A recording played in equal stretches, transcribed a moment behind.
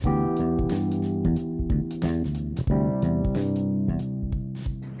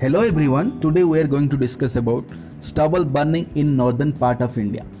Hello everyone, today we are going to discuss about stubble burning in northern part of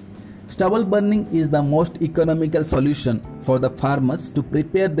India. Stubble burning is the most economical solution for the farmers to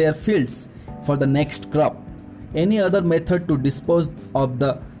prepare their fields for the next crop. Any other method to dispose of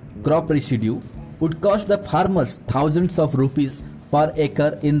the crop residue would cost the farmers thousands of rupees per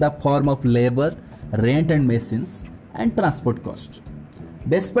acre in the form of labor, rent and machines and transport cost.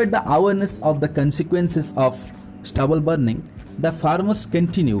 Despite the awareness of the consequences of stubble burning, the farmers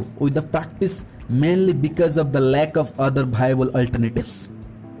continue with the practice mainly because of the lack of other viable alternatives.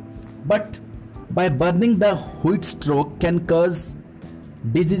 But by burning, the heat stroke can cause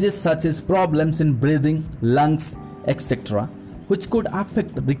diseases such as problems in breathing, lungs, etc., which could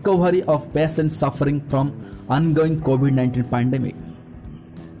affect recovery of patients suffering from ongoing COVID-19 pandemic.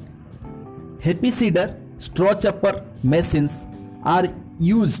 Happy seeder straw chopper machines are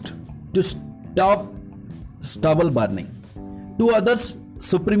used to stop stubble burning. Two other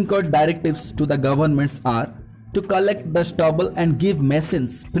Supreme Court directives to the governments are to collect the stubble and give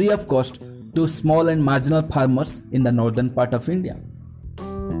machines free of cost to small and marginal farmers in the northern part of India.